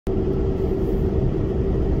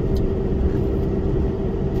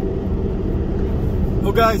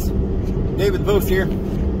Well guys, David Post here.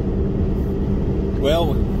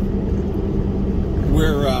 Well,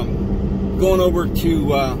 we're going over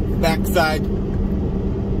to backside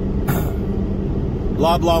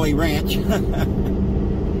Loblolly Ranch.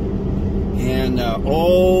 And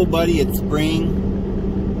oh buddy, it's spring.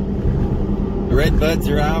 The red buds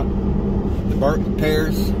are out, the bark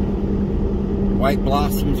pears, white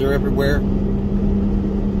blossoms are everywhere,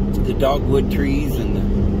 the dogwood trees,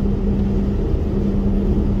 and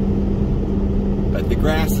the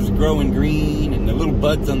grass is growing green, and the little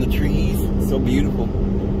buds on the trees. It's so beautiful.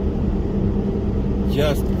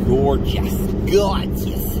 Just gorgeous.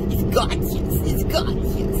 Gorgeous. It's gorgeous. It's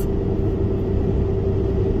gorgeous.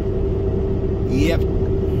 Yep.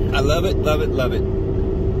 I love it, love it, love it.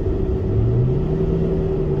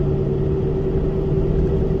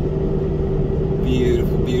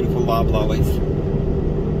 Beautiful, beautiful loblollies.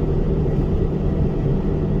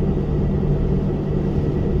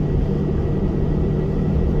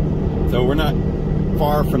 So we're not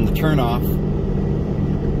far from the turnoff,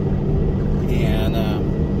 and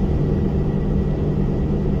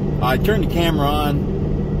I turned the camera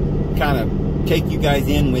on, kind of take you guys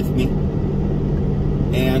in with me,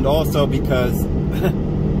 and also because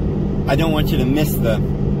I don't want you to miss the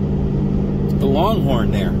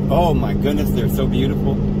longhorn there. Oh my goodness, they're so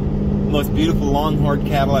beautiful. Most beautiful longhorn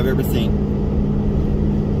cattle I've ever seen.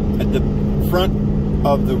 At the front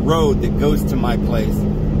of the road that goes to my place,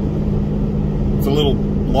 it's a little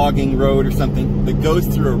logging road or something that goes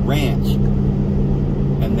through a ranch,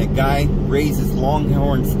 and the guy raises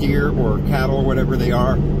longhorn steer or cattle or whatever they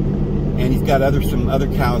are, and he's got some other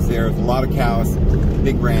cows there. There's a lot of cows,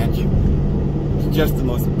 big ranch. It's just the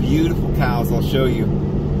most beautiful cows. I'll show you.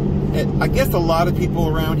 I guess a lot of people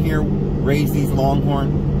around here raise these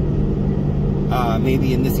longhorn.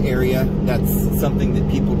 Maybe in this area, that's something that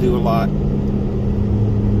people do a lot.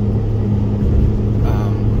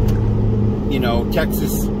 You know,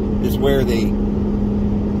 Texas is where they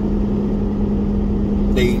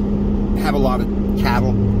have a lot of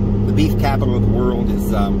cattle. The beef capital of the world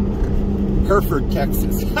is Hereford,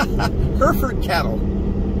 Texas. Hereford cattle.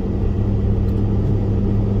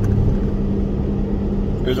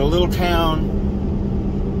 There's a little town,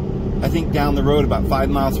 I think down the road about 5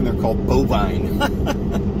 miles from there, called Bovine.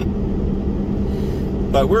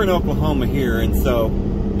 But we're in Oklahoma here, and so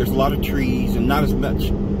there's a lot of trees and not as much,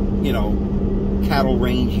 you know, cattle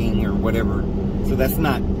ranging or whatever. So that's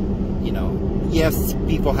not, you know, yes,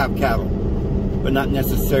 people have cattle, but not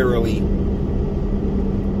necessarily,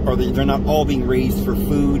 or they're not all being raised for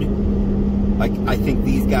food. Like, I think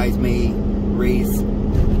these guys may raise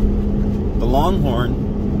the longhorn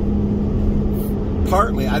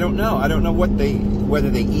partly. I don't know. I don't know whether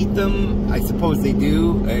they eat them. I suppose they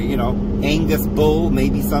do. You know, Angus bull,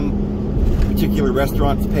 maybe some particular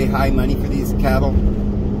restaurants pay high money for these cattle.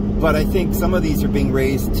 But I think some of these are being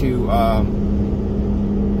raised to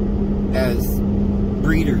as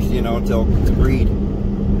breeders, you know, to breed.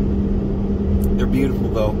 They're beautiful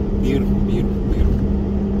though. Beautiful, beautiful, beautiful.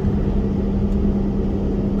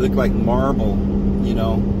 They look like marble, you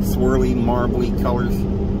know, swirly, marbly colors.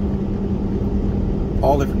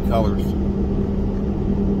 All different colors.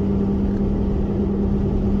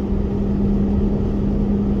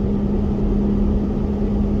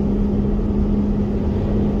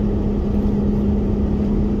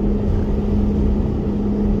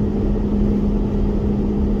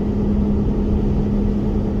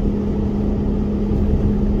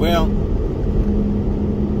 Well,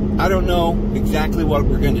 I don't know exactly what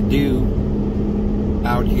we're going to do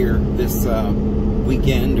out here this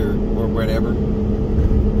weekend or whatever.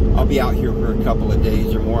 I'll be out here for a couple of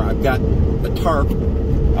days or more. I've got a tarp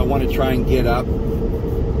I want to try and get up.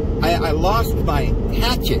 I lost my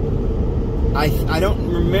hatchet. I don't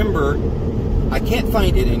remember. I can't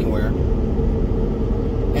find it anywhere.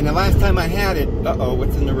 And the last time I had it, uh-oh,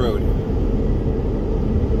 what's in the road?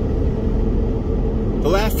 The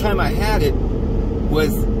last time I had it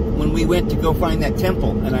was when we went to go find that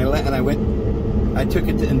temple, and I took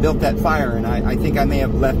it and built that fire, and I think I may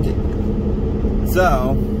have left it.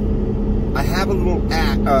 So I have a little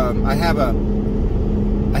axe. I have a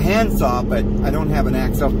handsaw, but I don't have an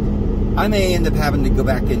axe. So I may end up having to go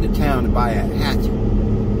back into town and buy a hatchet.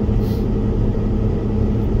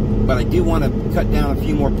 But I do want to cut down a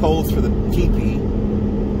few more poles for the teepee,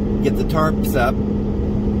 get the tarps up,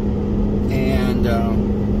 and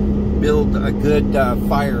build a good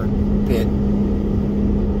fire pit.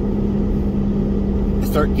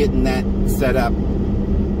 Start getting that set up.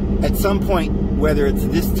 At some point, whether it's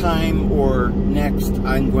this time or next,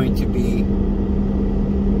 I'm going to be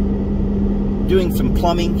doing some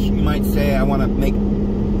plumbing, you might say. I want to make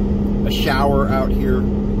a shower out here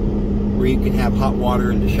where you can have hot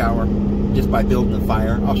water in the shower just by building a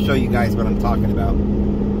fire. I'll show you guys what I'm talking about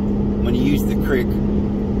when you use the creek.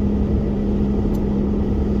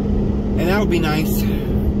 And that would be nice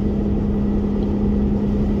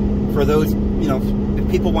for those, you know, if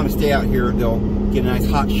people want to stay out here, they'll get a nice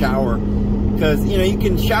hot shower. Because, you know, you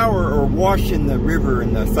can shower or wash in the river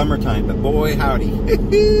in the summertime, but boy, howdy.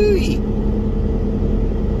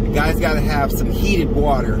 The guy's got to have some heated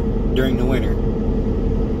water during the winter.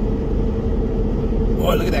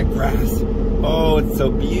 Boy, look at that grass. Oh, it's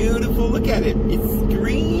so beautiful. Look at it. It's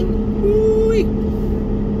green. Woo-wee.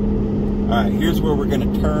 All right, here's where we're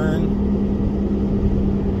going to turn.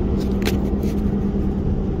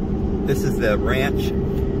 This is the ranch.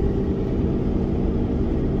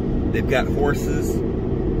 They've got horses.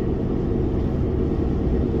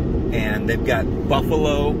 And they've got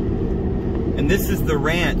buffalo. And this is the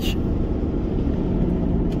ranch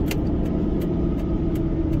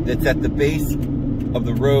that's at the base of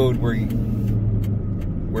the road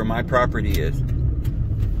where my property is.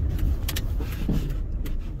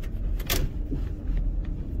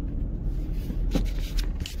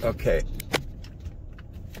 Okay.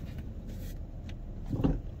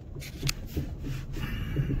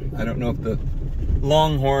 I don't know if the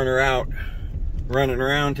longhorn are out running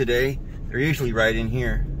around today. They're usually right in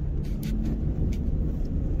here.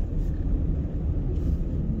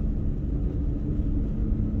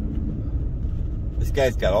 This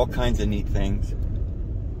guy's got all kinds of neat things.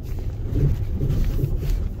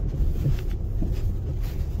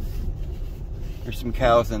 There's some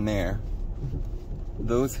cows in there.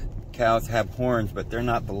 Those cows have horns, but they're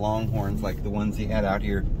not the longhorns like the ones he had out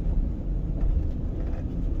here.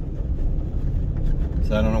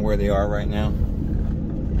 So I don't know where they are right now.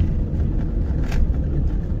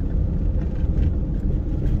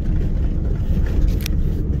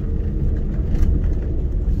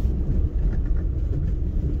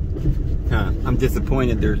 I'm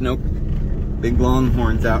disappointed there's no big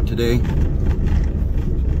longhorns out today.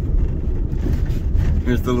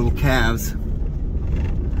 Here's the little calves.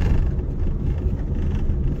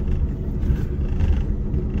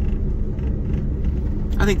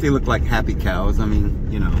 I think they look like happy cows. I mean,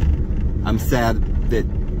 you know, I'm sad that,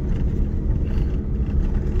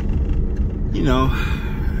 you know,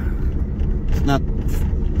 it's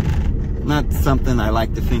not something I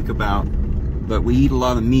like to think about, but we eat a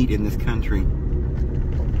lot of meat in this country.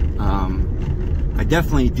 I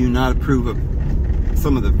definitely do not approve of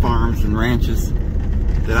some of the farms and ranches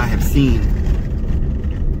that I have seen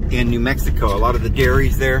in New Mexico. A lot of the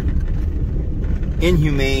dairies there,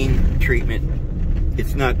 inhumane treatment.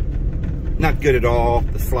 It's not good at all.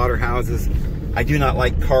 The slaughterhouses. I do not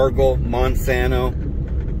like Cargill, Monsanto,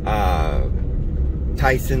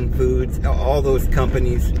 Tyson Foods, all those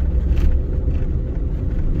companies.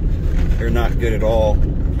 They're not good at all.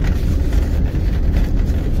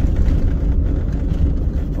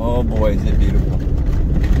 Oh boy, is it beautiful.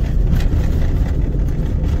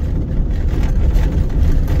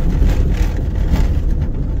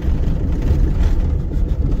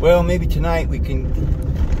 Well, maybe tonight we can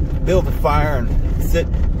build a fire and sit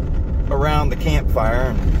around the campfire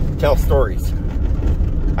and tell stories.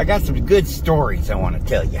 I got some good stories I want to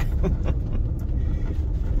tell you.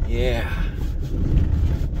 Yeah.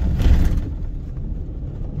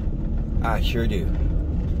 I sure do.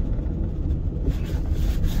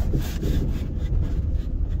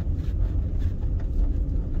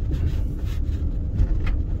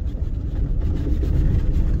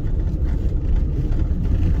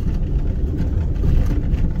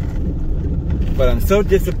 But I'm so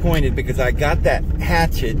disappointed because I got that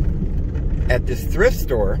hatchet at this thrift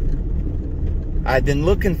store. I'd been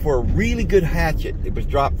looking for a really good hatchet. It was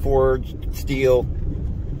drop forged steel.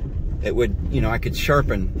 It would, you know, I could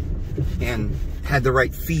sharpen and had the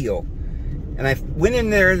right feel. And I went in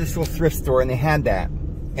there, this little thrift store, and they had that.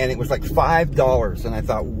 And it was like $5. And I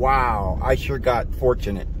thought, wow, I sure got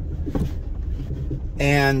fortunate.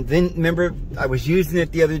 And then, remember, I was using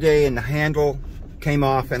it the other day and the handle came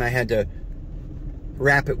off and I had to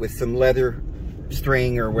wrap it with some leather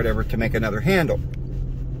string or whatever to make another handle.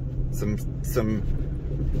 Some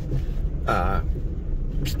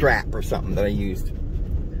strap or something that I used.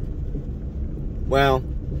 Well,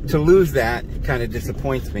 to lose that kind of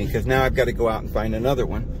disappoints me because now I've got to go out and find another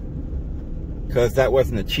one because that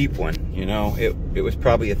wasn't a cheap one, you know. It was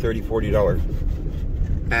probably a $30,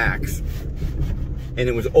 $40 axe, and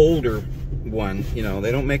it was older one, you know.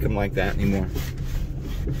 They don't make them like that anymore.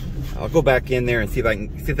 I'll go back in there and see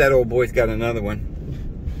if that old boy's got another one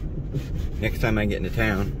next time I get into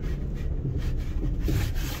town.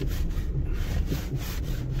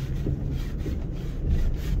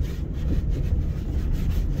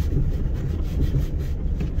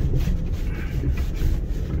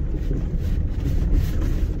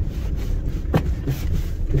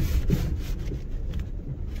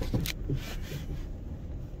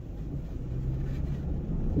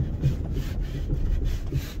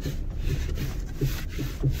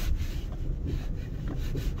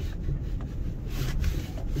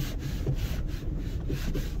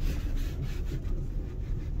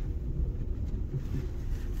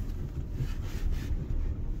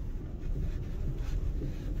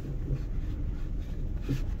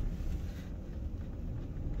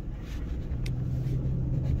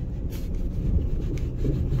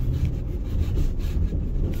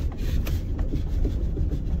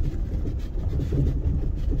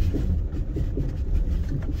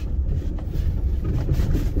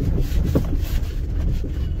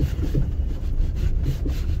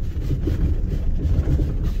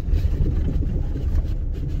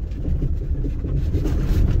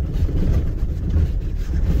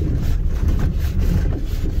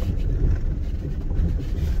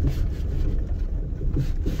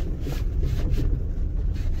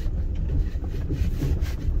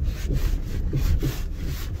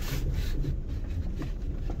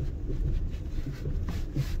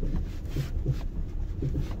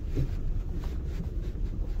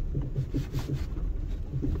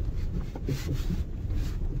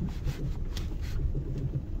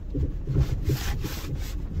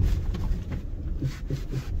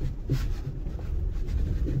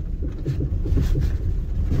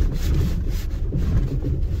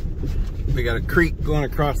 We got a creek going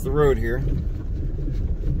across the road here.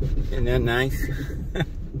 Isn't that nice?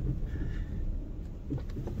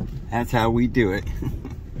 That's how we do it.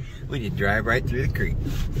 We just drive right through the creek.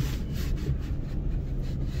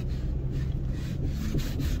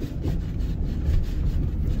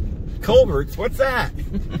 Culverts, what's that?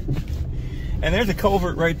 And there's a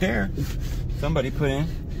culvert right there. Somebody put in.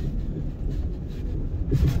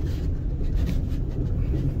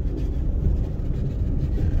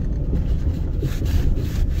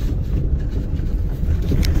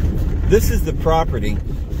 This is the property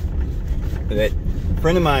that a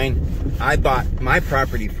friend of mine I bought my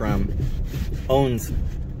property from owns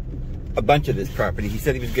a bunch of this property. He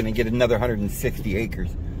said he was going to get another 160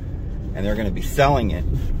 acres and they're going to be selling it.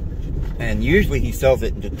 And usually he sells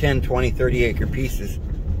it into 10, 20, 30 acre pieces.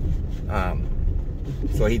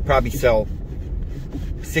 So he'd probably sell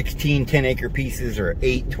 16 10 acre pieces or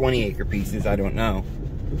 8 20 acre pieces, I don't know.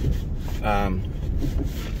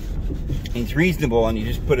 It's reasonable and you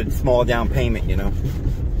just put a small down payment, you know.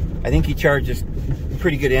 I think he charges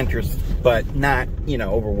pretty good interest, but not, you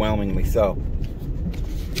know, overwhelmingly so.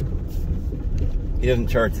 He doesn't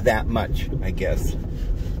charge that much, I guess.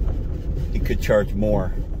 He could charge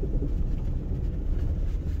more.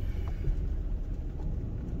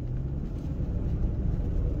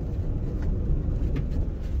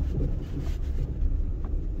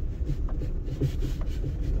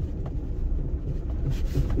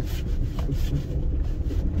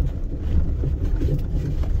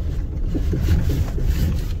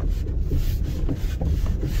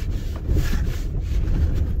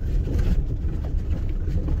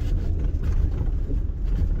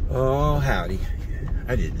 Oh, howdy.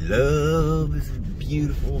 I just love this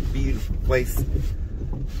beautiful, beautiful place.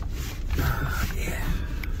 Oh, yeah.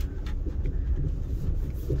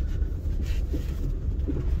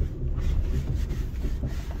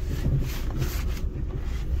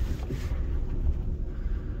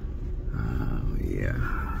 Oh, yeah.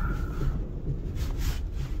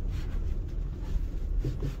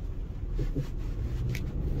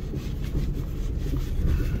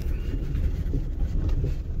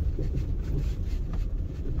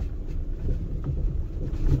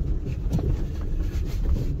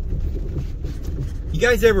 You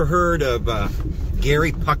guys ever heard of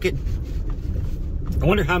Gary Puckett? I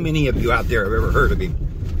wonder how many of you out there have ever heard of him.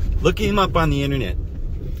 Look him up on the internet.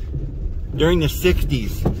 During the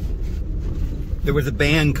 60s, there was a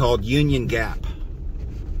band called Union Gap.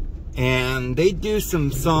 And they do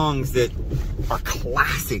some songs that are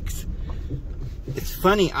classics. It's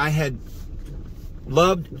funny, I had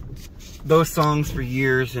loved those songs for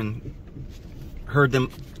years and heard them,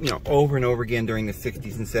 you know, over and over again during the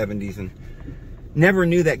 60s and 70s, and never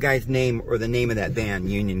knew that guy's name or the name of that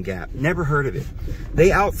band, Union Gap. Never heard of it. They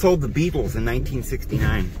outsold the Beatles in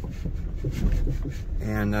 1969.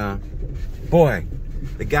 And boy,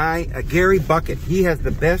 the guy, Gary Bucket, he has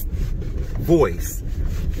the best voice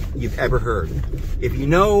you've ever heard. If you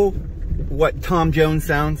know what Tom Jones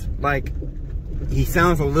sounds like, he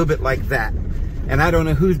sounds a little bit like that. And I don't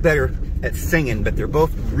know who's better at singing, but they're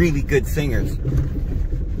both really good singers.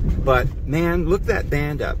 But man, look that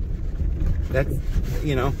band up. That's,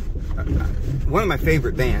 you know, one of my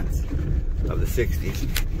favorite bands of the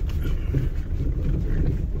 60s.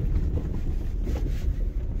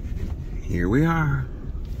 Here we are.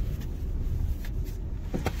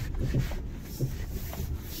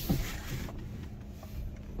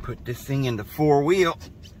 put this thing into 4-wheel.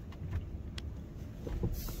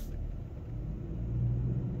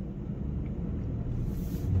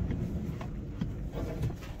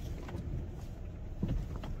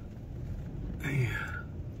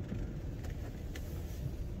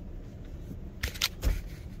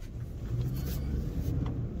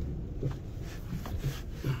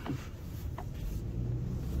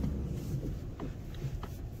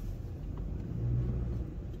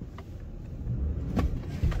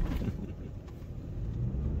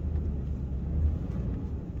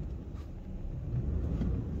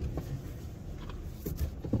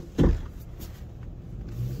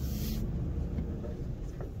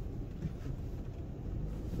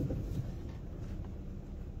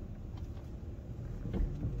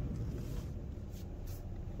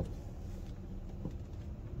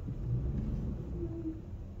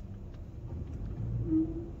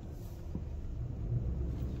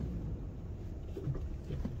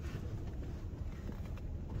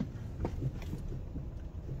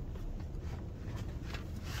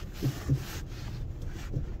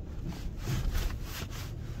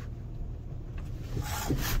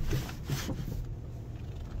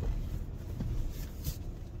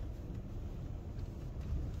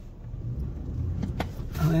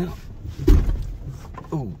 Well,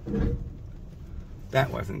 oh, that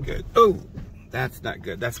wasn't good. Oh, that's not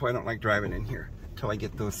good. That's why I don't like driving in here till I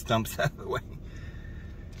get those stumps out of the way.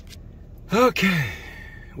 Okay,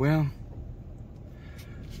 well,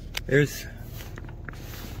 there's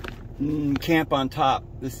camp on top.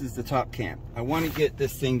 This is the top camp. I want to get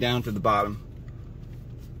this thing down to the bottom,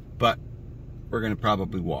 but we're going to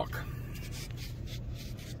probably walk.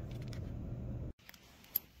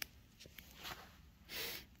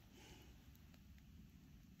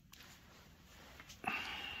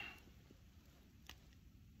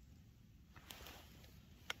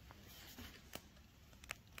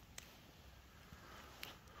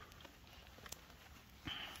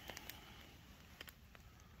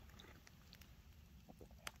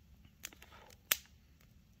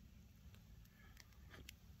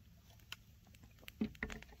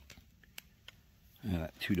 Yeah,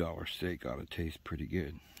 that $2 steak ought to taste pretty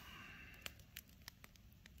good.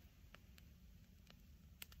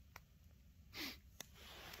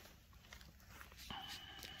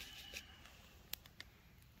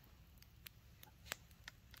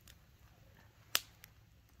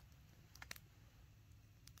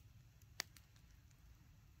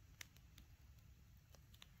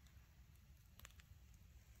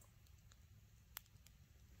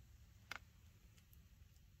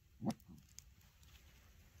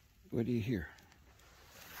 What do you hear?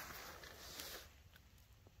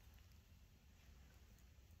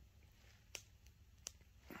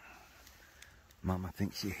 Mama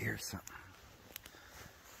thinks she hears something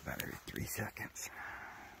about every 3 seconds.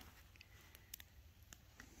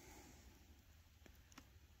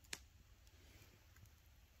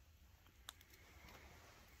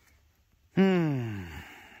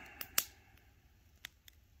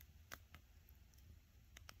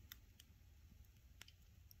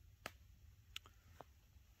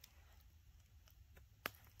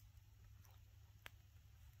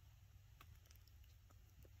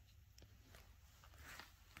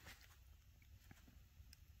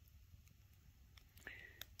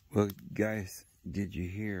 Well, guys, did you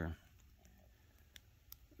hear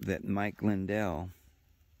that Mike Lindell,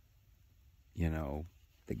 you know,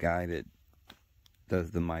 the guy that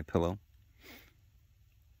does the MyPillow,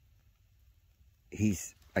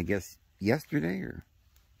 he's, I guess, yesterday or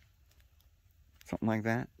something like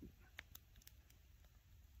that,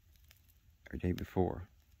 or day before,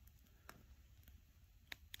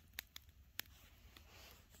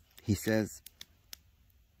 he says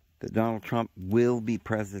that Donald Trump will be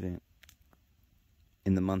president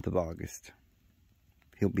in the month of August.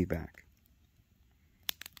 He'll be back.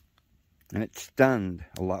 And it stunned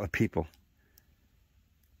a lot of people.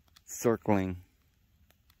 Circling.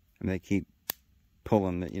 And they keep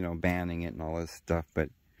pulling the, you know, banning it and all this stuff. But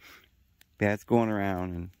yeah, it's going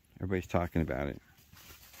around and everybody's talking about it.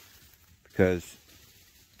 Because,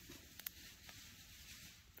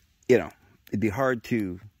 you know, it'd be hard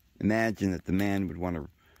to imagine that the man would want to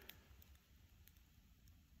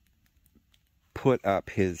put up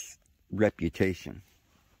his reputation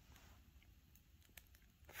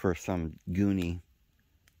for some goony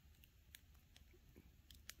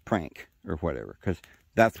prank or whatever, because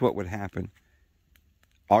that's what would happen.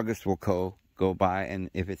 August will go by, and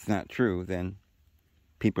if it's not true, then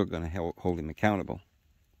people are going to hold him accountable.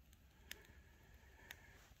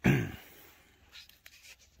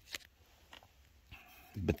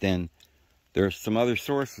 But then there's some other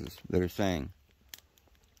sources that are saying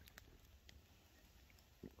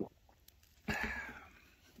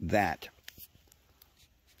that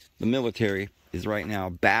the military is right now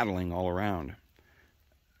battling all around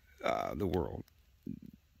the world.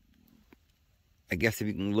 I guess if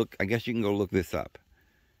you can look, I guess you can go look this up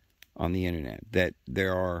on the internet, that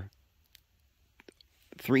there are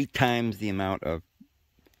 3 times the amount of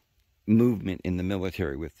movement in the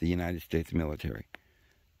military with the United States military.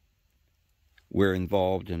 We're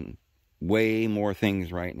involved in way more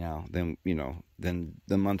things right now than, you know, than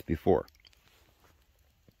the month before.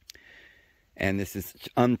 And this is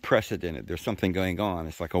unprecedented. There's something going on.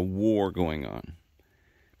 It's like a war going on.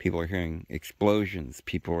 People are hearing explosions.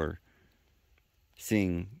 People are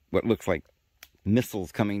seeing what looks like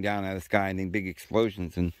missiles coming down out of the sky and then big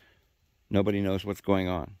explosions, and nobody knows what's going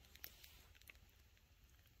on.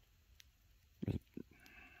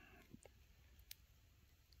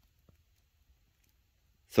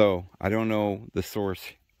 So, I don't know the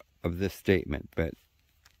source of this statement, but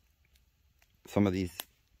some of these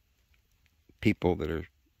people that are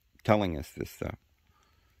telling us this stuff,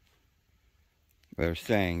 they're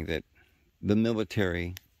saying that the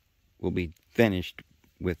military will be finished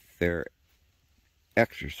with their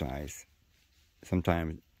exercise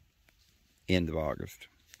sometime end of August.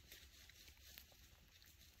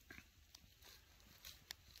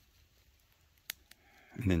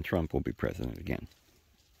 And then Trump will be president again.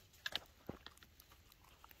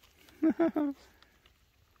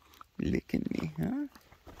 Licking me,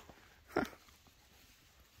 huh?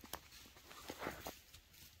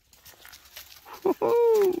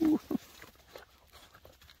 Woohoo!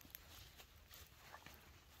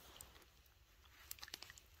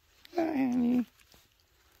 Hi, honey.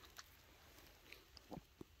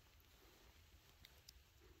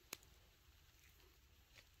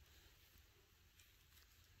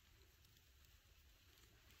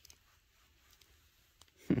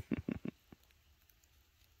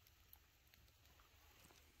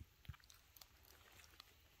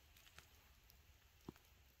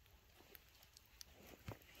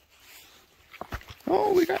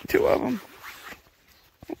 Oh, we got 2 of them.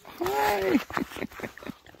 Hi.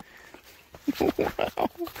 Wow.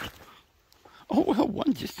 Oh, well,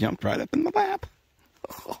 one just jumped right up in my lap.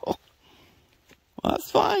 Oh, well, that's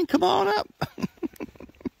fine. Come on up.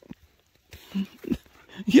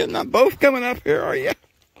 You're not both coming up here, are you?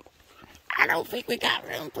 I don't think we got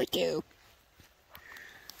room for 2.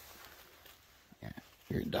 Yeah,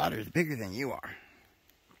 your daughter's bigger than you are.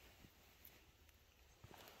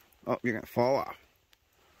 Oh, you're going to fall off.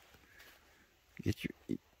 Get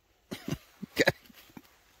your... Okay.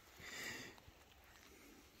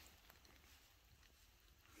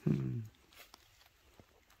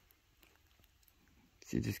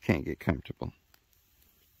 She just can't get comfortable.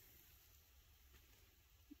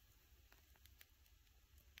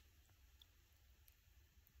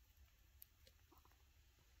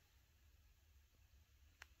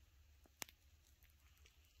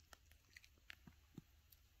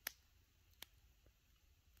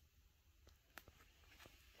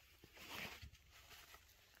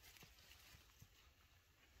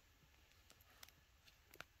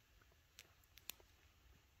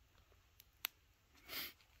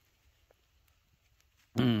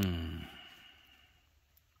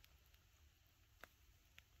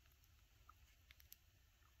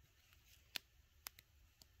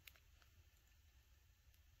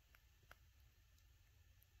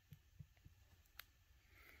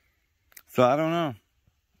 So I don't know.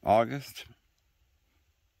 August?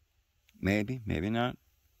 Maybe, maybe not.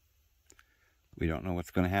 We don't know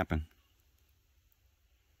what's going to happen.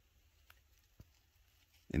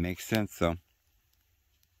 It makes sense, though.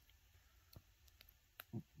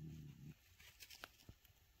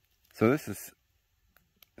 So this is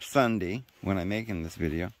Sunday when I'm making this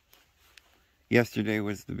video. Yesterday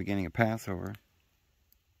was the beginning of Passover.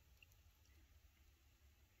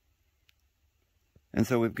 And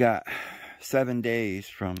so we've got 7 days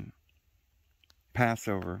from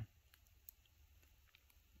Passover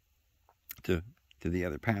to the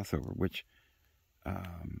other Passover, which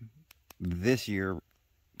this year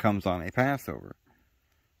comes on a Passover.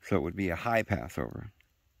 So it would be a high Passover.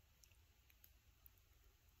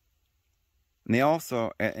 And they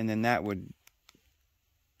also, and then that would,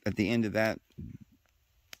 at the end of that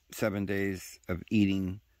 7 days of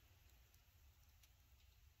eating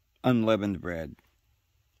unleavened bread,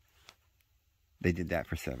 they did that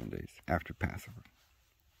for 7 days after Passover.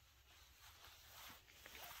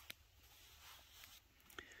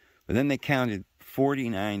 But then they counted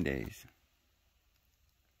 49 days.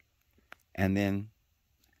 And then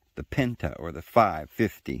the Penta, or the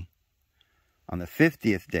 50. On the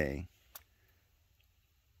 50th day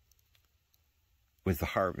was the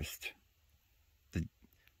harvest.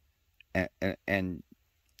 and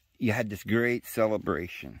you had this great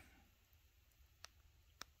celebration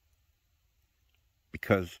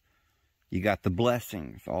because you got the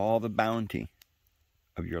blessings, all the bounty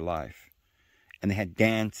of your life. And they had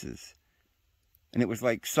dances. And it was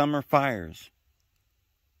like summer fires.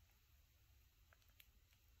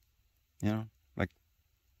 You know,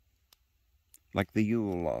 like the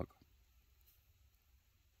Yule log.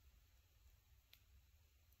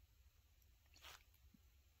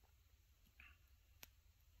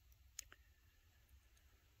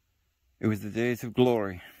 It was the days of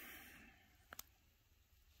glory.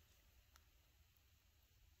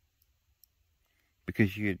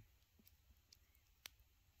 Because you had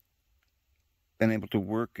been able to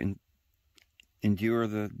work and endure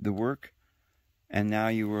the work, and now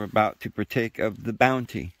you were about to partake of the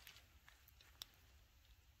bounty.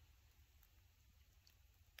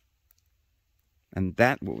 And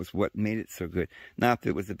that was what made it so good. Not that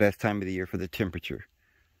it was the best time of the year for the temperature,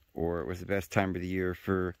 or it was the best time of the year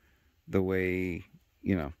for the way,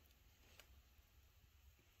 you know,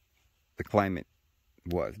 the climate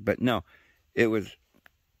was. But no, it was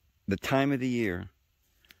the time of the year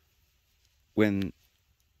when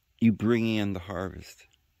you bring in the harvest.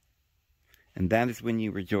 And that is when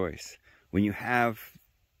you rejoice. When you have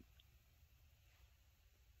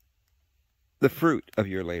the fruit of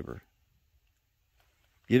your labor.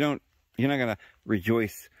 You're not going to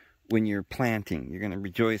rejoice when you're planting. You're going to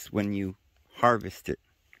rejoice when you harvest it.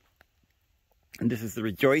 And this is the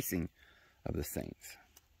rejoicing of the saints.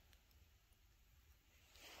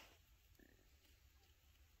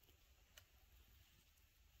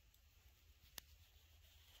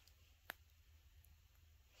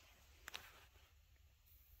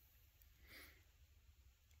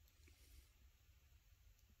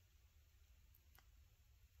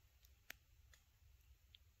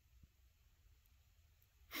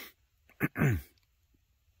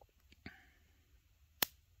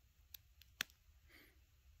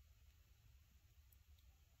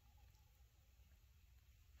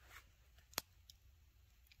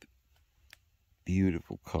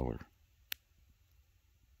 Beautiful color.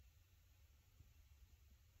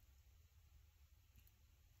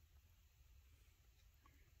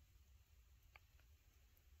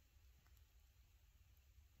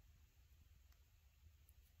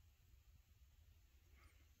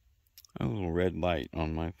 A little red light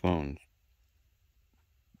on my phone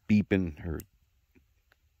beeping, or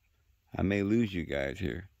I may lose you guys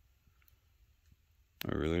here.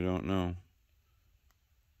 I really don't know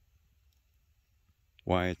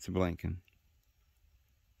why it's blinking.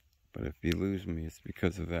 But if you lose me, it's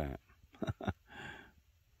because of that.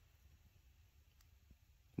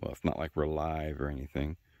 Well, it's not like we're live or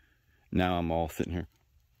anything. Now I'm all sitting here.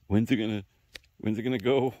 When's it gonna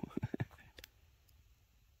go?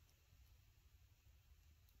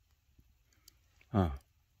 Huh.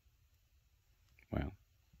 Well,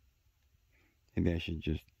 maybe I should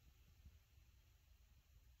just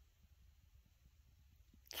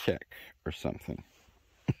check or something.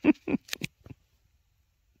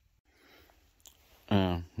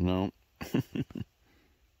 No.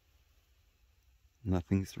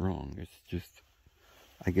 Nothing's wrong. It's just,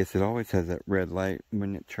 I guess it always has that red light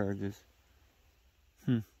when it charges.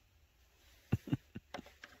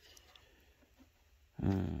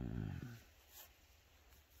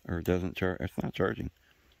 Or it doesn't charge. It's not charging.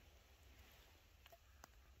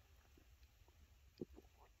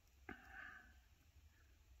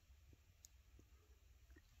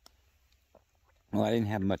 Well, I didn't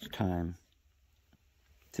have much time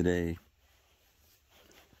today.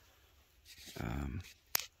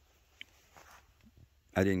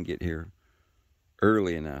 I didn't get here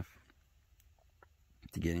early enough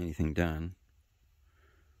to get anything done,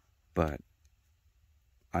 but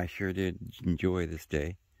I sure did enjoy this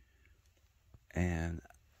day, and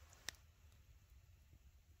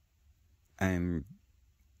I'm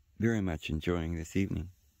very much enjoying this evening.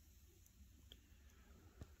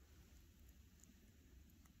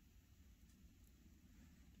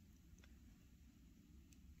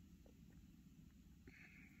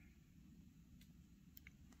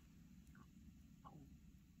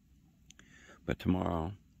 But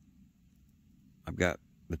tomorrow, I've got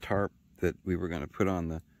the tarp that we were going to put on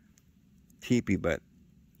the teepee, but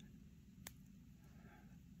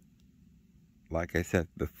like I said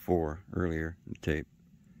before, earlier in the tape,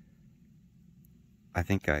 I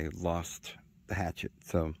think I lost the hatchet,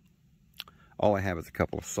 so all I have is a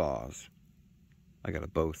couple of saws. I got a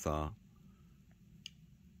bow saw.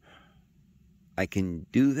 I can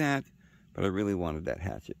do that, but I really wanted that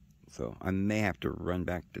hatchet, so I may have to run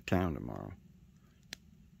back to town tomorrow.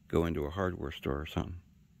 Go into a hardware store or something.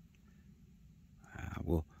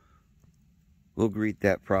 We'll greet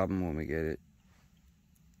that problem when we get it.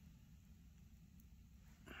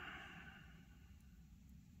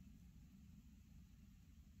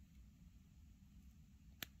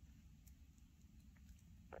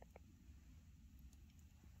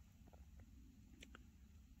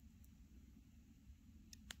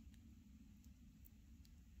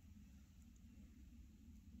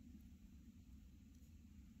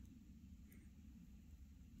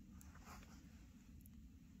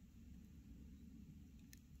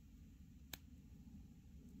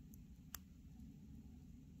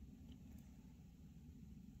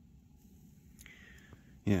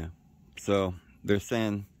 Yeah. So they're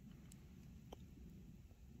saying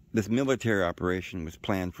this military operation was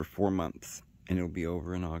planned for 4 months and it'll be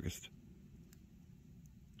over in August.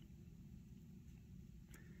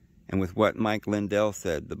 And with what Mike Lindell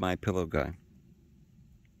said, the My Pillow guy,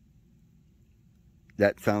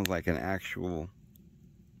 that sounds like an actual,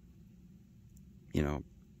 you know,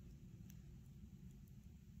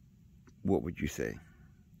 what would you say?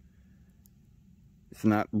 It's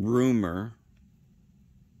not rumor.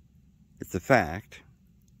 It's a fact.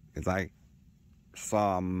 Because I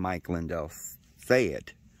saw Mike Lindell say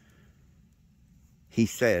it. He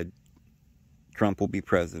said Trump will be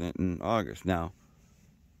president in August. Now,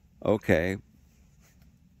 okay,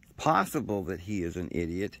 possible that he is an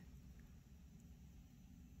idiot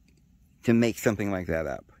to make something like that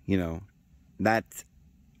up. You know, that's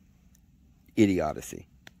idiocy.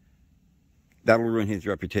 That'll ruin his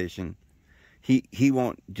reputation. He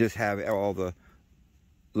won't just have all the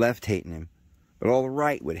left hating him, but all the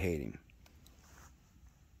right would hate him.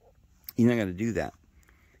 He's not going to do that.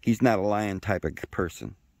 He's not a lion type of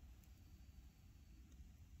person.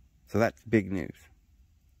 So that's big news.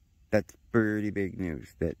 That's pretty big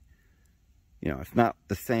news. That, you know, it's not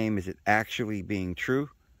the same as it actually being true,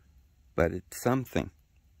 but it's something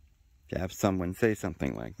to have someone say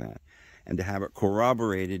something like that and to have it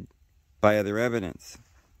corroborated by other evidence.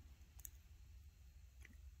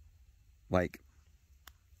 Like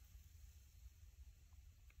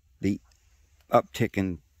the uptick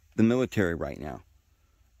in the military right now.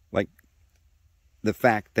 Like the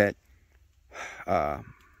fact that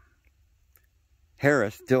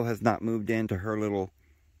Harris still has not moved into her little,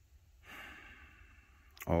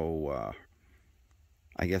 I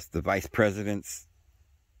guess the vice president's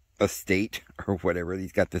estate or whatever.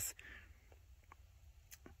 He's got this,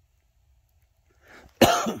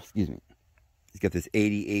 excuse me, he's got this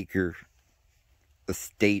 80-acre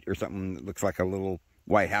estate or something that looks like a little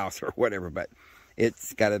White House or whatever, but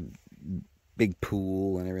it's got a big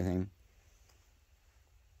pool and everything.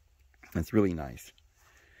 It's really nice.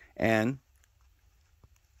 And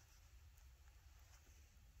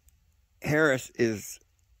Harris is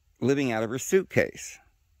living out of her suitcase.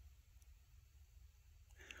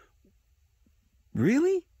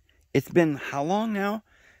 Really? It's been how long now?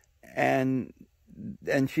 And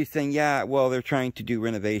she's saying, yeah, well, they're trying to do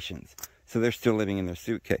renovations. So they're still living in their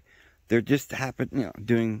suitcase. They're just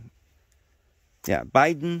doing, yeah,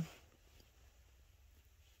 Biden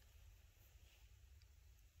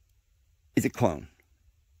is a clone.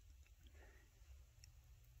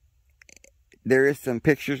 There is some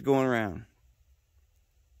pictures going around.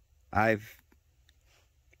 I've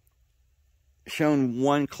shown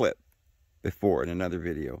one clip before in another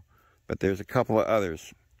video, but there's a couple of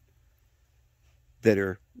others that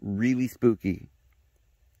are really spooky.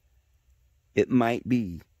 It might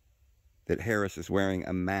be that Harris is wearing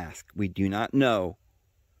a mask. We do not know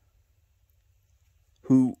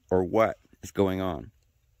who or what is going on.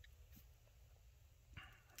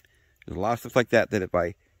 There's a lot of stuff like that that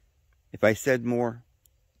if I said more,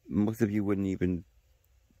 most of you wouldn't even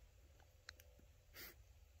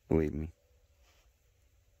believe me.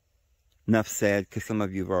 Enough said, because some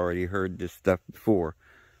of you have already heard this stuff before.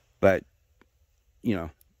 But, you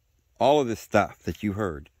know, all of this stuff that you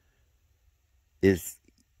heard is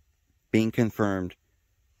being confirmed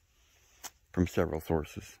from several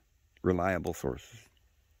sources, reliable sources.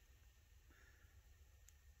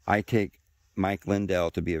 I take Mike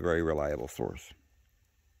Lindell to be a very reliable source.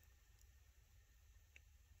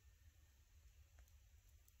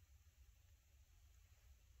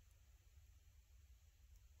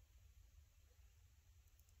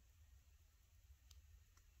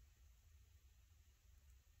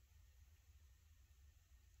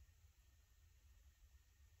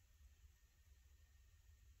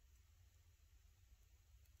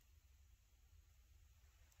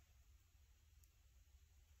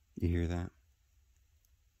 You hear that?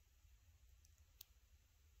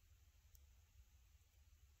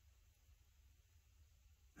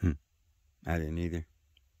 I didn't either.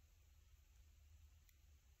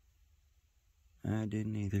 I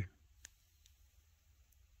didn't either.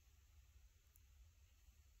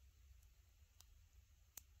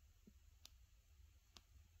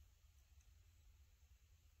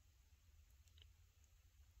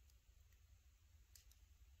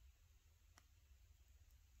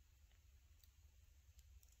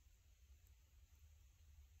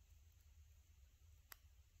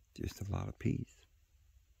 Just a lot of peace.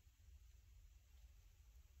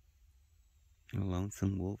 And a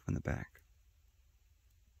lonesome wolf in the back.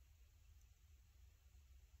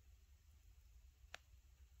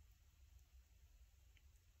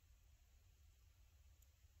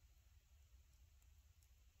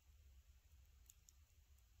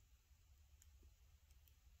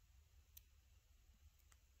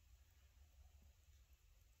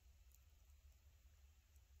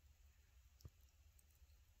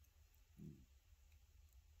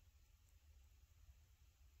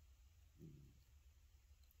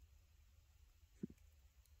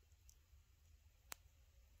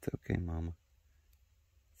 It's okay, Mama.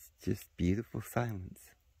 It's just beautiful silence.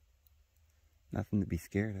 Nothing to be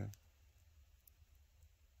scared of.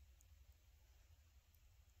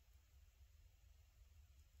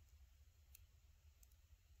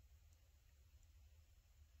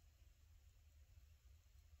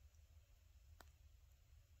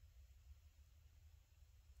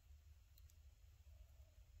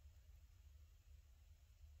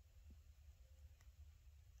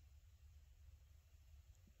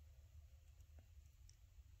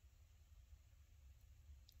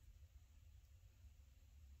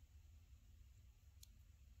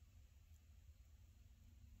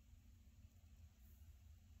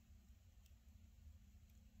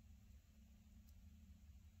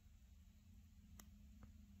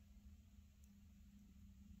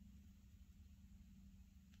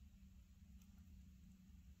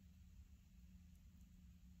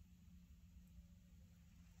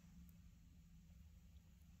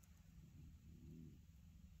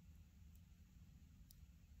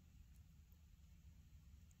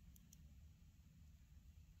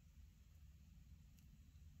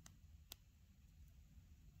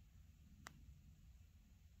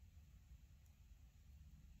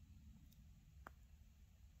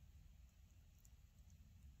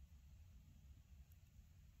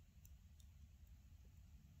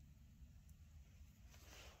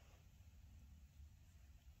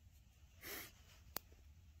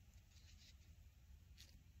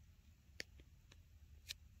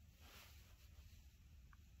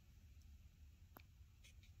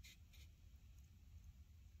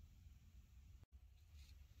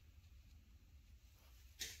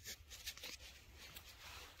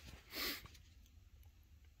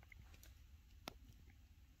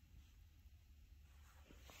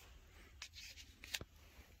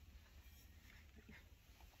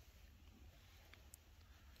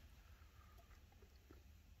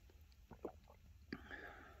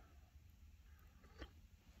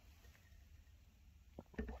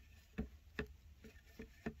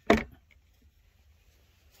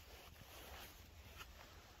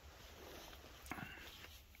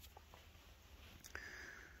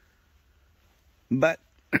 But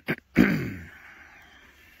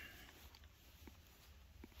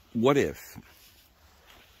what if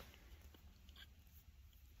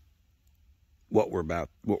what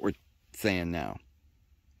we're saying now?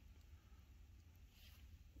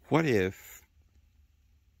 What if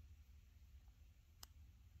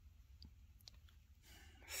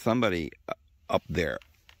somebody up there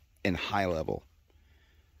in high level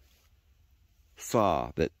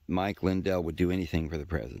saw that Mike Lindell would do anything for the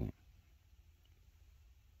president?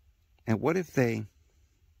 And what if they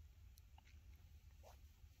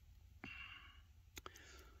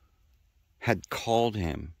had called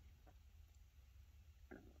him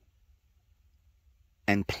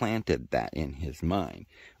and planted that in his mind,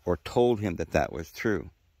 or told him that that was true?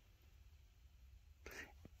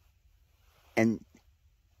 And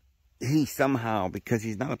he somehow, because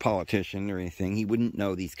he's not a politician or anything, he wouldn't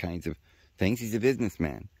know these kinds of things. He's a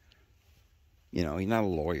businessman. You know, he's not a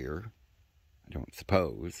lawyer, I don't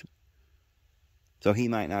suppose. So he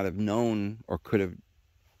might not have known or could have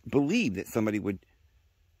believed that somebody would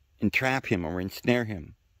entrap him or ensnare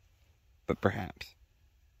him. But perhaps.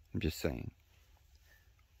 I'm just saying.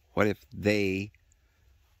 What if they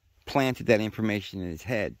planted that information in his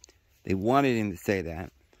head? They wanted him to say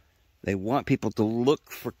that. They want people to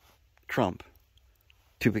look for Trump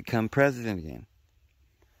to become president again.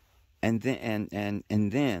 And then,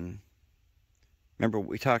 and then, remember what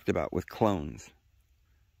we talked about with clones.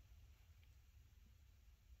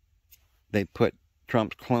 They put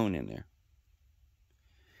Trump's clone in there.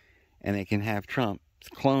 And they can have Trump's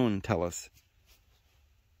clone tell us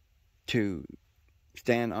to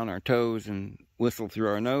stand on our toes and whistle through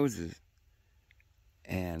our noses.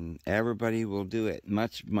 And everybody will do it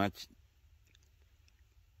much, much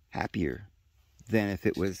happier than if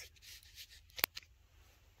it was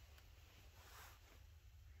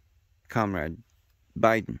Comrade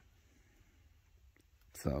Biden.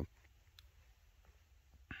 So,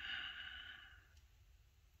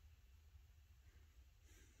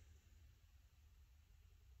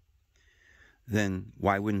 then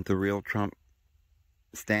why wouldn't the real Trump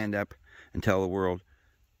stand up and tell the world,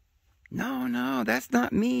 no, no, that's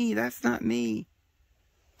not me, that's not me?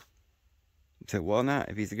 So, well, not.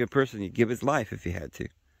 If he's a good person, he'd give his life if he had to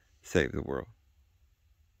save the world.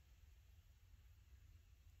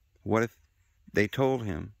 What if they told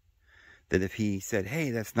him that if he said,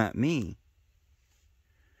 hey, that's not me,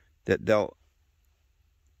 that they'll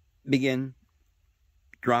begin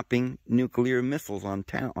dropping nuclear missiles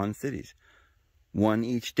on cities, one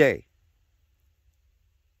each day.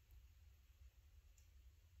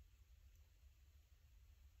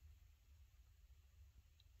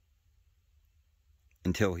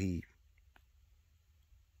 Until he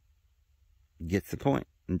gets the point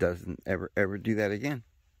and doesn't ever do that again.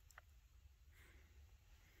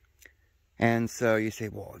 And so you say,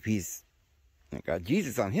 well, if he's got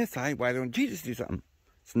Jesus on his side, why don't Jesus do something?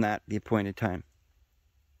 It's not the appointed time.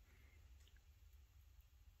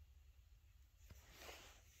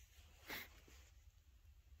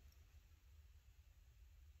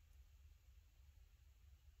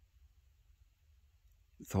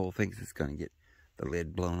 This whole thing's just going to get the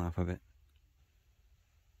lid blown off of it.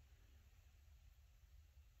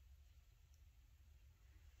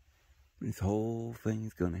 This whole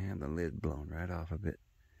thing's going to have the lid blown right off of it.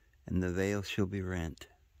 And the veil shall be rent.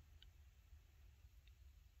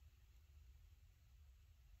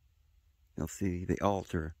 You'll see the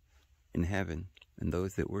altar in heaven and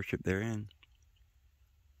those that worship therein.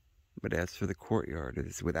 But as for the courtyard, it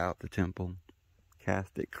is without the temple.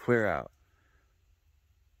 Cast it clear out.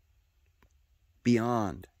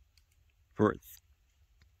 Beyond. For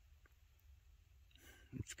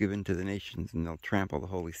it's given to the nations, and they'll trample the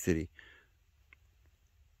holy city.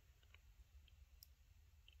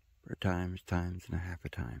 For times and a half a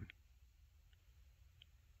time.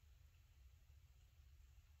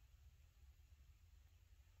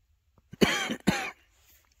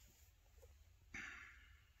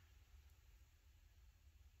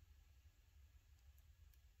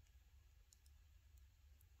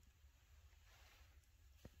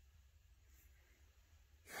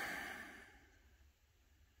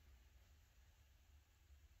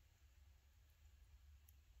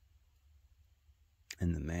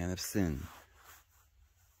 And the man of sin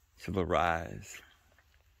shall arise,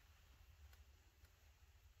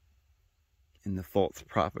 and the false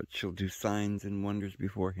prophet shall do signs and wonders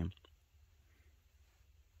before him,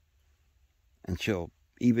 and shall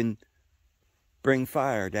even bring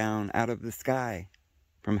fire down out of the sky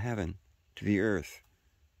from heaven to the earth.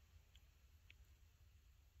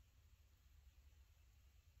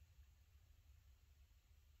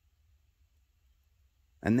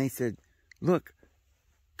 And they said, look,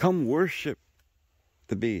 come worship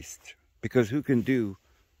the beast, because who can do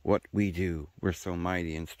what we do? We're so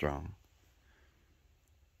mighty and strong.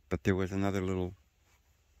 But there was another little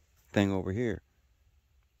thing over here.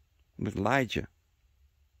 It was Elijah.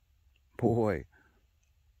 Boy,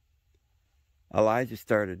 Elijah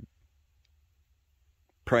started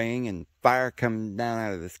praying and fire come down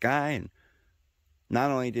out of the sky, and not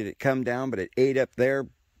only did it come down, but it ate up their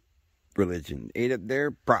religion, ate up their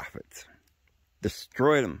prophets.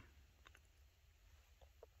 Destroyed them.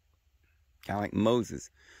 Kind of like Moses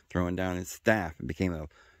throwing down his staff and became a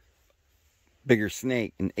bigger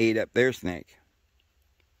snake and ate up their snake.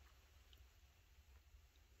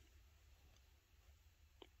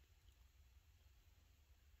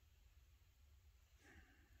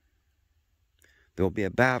 There will be a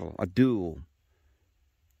battle, a duel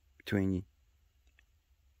between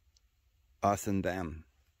us and them.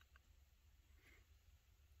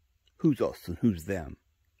 Who's us and who's them?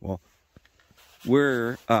 Well,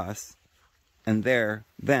 we're us and they're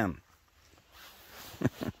them.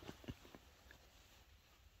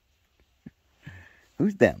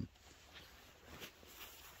 Who's them?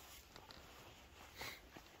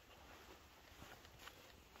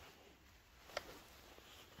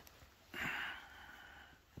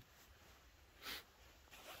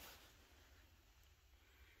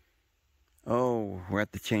 Oh, we're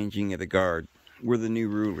at the changing of the guard. We're the new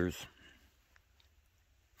rulers.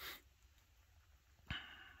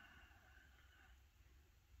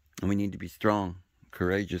 And we need to be strong,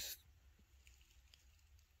 courageous.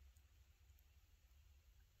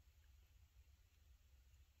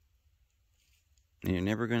 And you're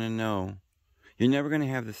never going to know. You're never going to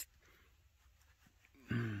have this...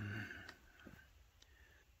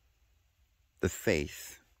 the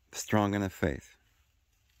faith, strong enough faith,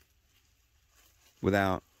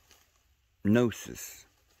 without gnosis,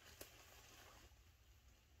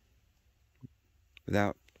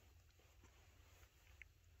 without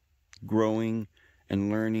growing and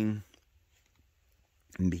learning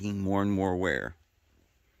and being more and more aware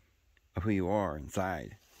of who you are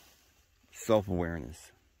inside.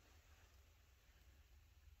 Self-awareness.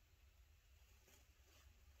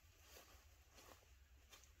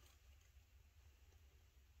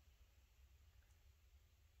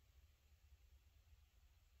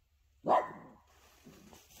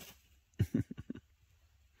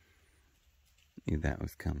 Knew that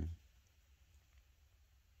was coming.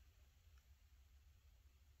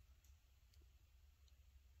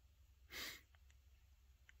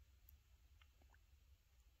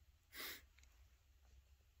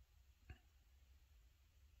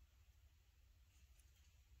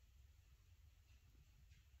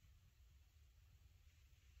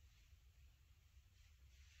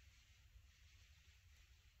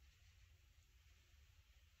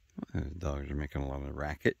 Those dogs are making a lot of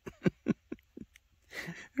racket.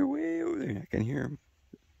 They're way over there. I can hear them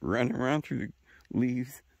running around through the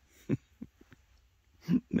leaves.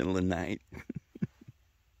 Middle of the night.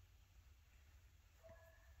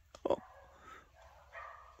 Oh.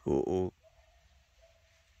 Uh-oh.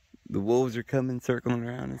 The wolves are coming, circling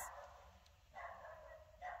around us.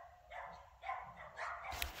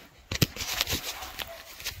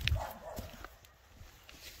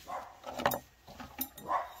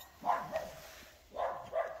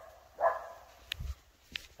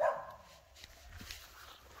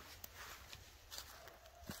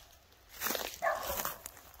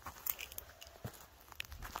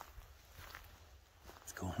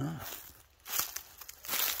 What's going on?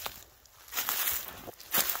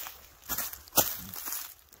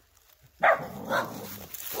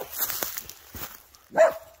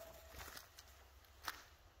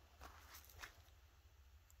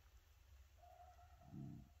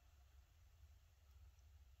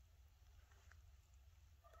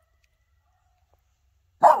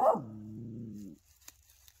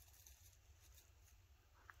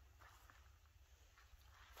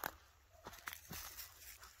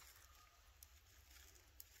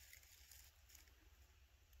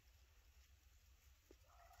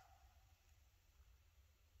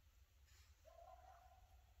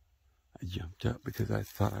 I jumped up because I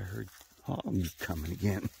thought I heard hogs coming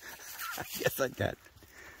again. I guess I got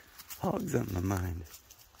hogs on my mind.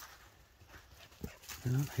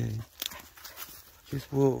 Okay.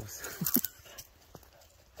 Just wolves.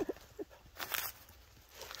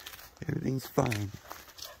 Everything's fine.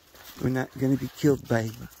 We're not going to be killed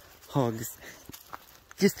by hogs.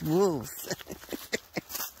 Just wolves.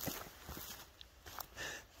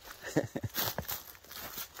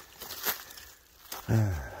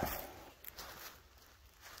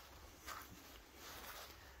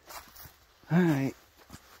 Alright,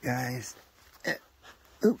 guys.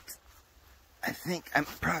 Oops. I think I'm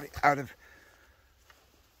probably out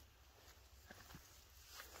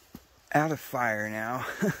of fire now.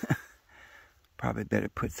 Probably better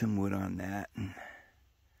put some wood on that and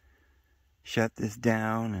shut this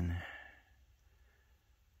down and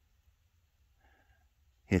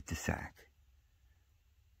hit the sack.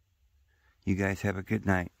 You guys have a good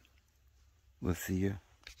night. We'll see you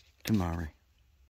tomorrow.